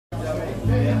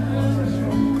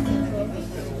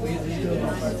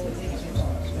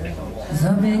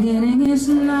The beginning is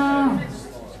now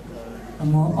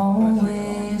and will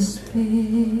always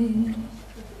be.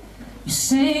 You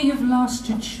say you've lost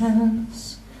your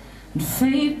chance and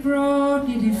fate brought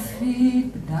you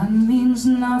defeat, but that means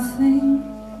nothing.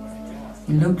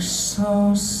 You look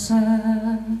so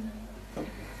sad.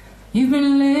 You've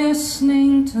been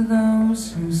listening to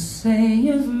those who say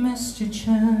you've missed your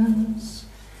chance.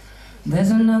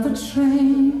 There's another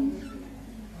train,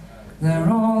 there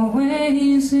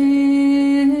always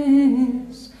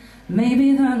is.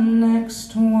 Maybe the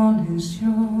next one is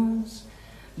yours.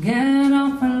 Get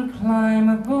up and climb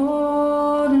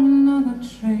aboard another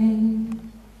train.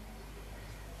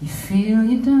 You feel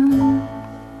you're done,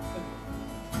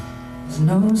 there's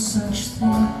no such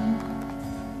thing.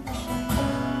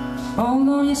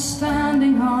 Although you're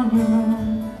standing on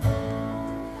your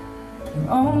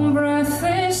own breath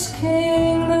is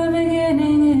king. The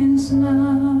beginning is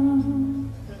now.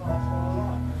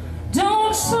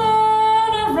 Don't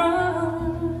turn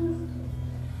around.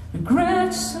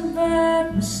 Regrets and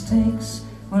bad mistakes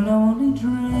will only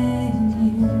drain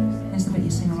you. Here's the bit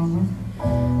you sing along with.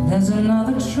 There's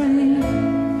another train,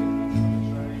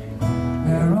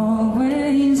 there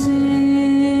always is.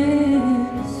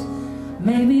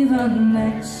 Maybe the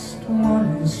next one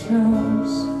is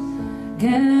yours.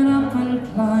 Get up and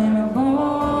climb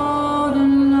aboard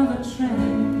another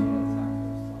train.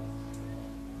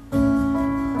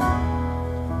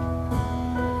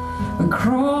 We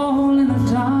crawl in the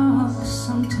dark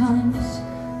sometimes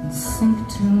and think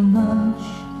too much.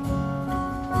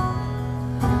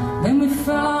 Then we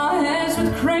fill our heads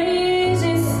with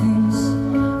crazy things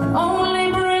that only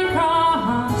break our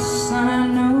hearts. And I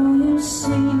know you've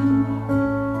seen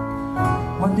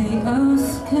what the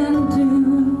earth can do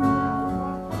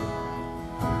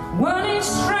when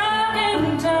it's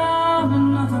dragging down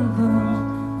another load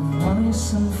of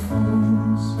worrisome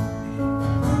fools.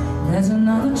 There's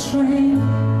another train,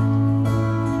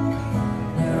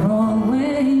 there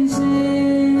always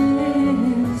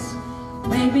is.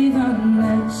 Maybe the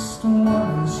next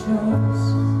one is yours.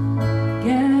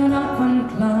 Get up and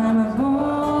climb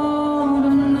aboard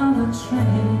another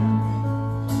train.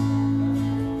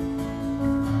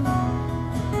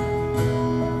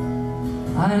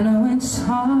 I know it's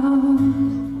hard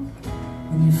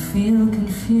when you feel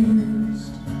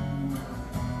confused.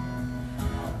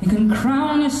 You can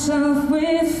crown yourself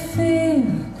with fear,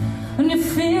 and you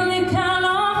feel you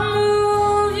cannot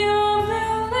move. You're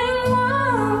building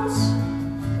walls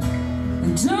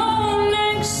that don't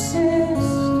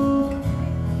exist.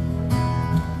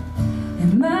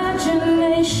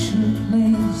 Imagination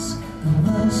plays the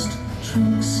worst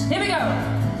tricks. Here we go!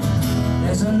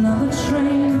 There's another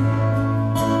train,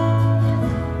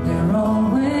 there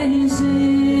always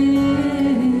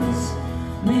is.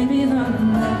 Maybe the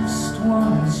next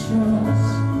one is yours.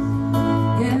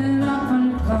 Get up and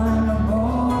climb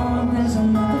aboard. There's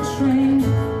another train,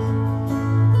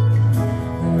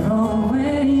 there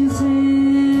always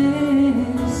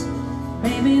is.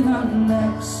 Maybe the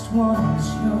next one is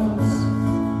yours.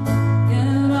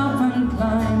 Get up and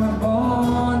climb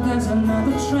aboard. There's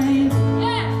another train,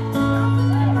 yeah.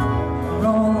 There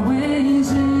always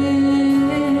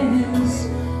is.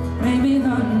 Maybe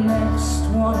the next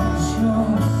one is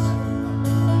yours.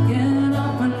 Get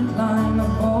up and climb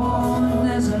aboard.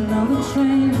 There's another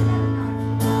train,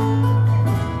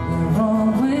 there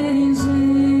always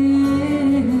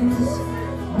is.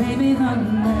 Maybe the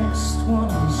next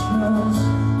one is yours.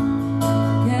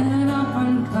 Get up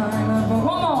and climb aboard.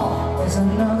 One more. There's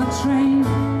another train,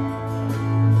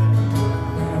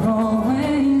 there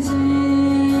always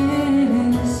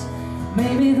is.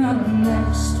 Maybe the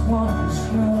next one is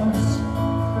yours.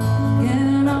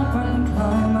 Get up and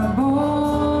climb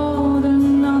aboard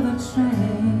another train.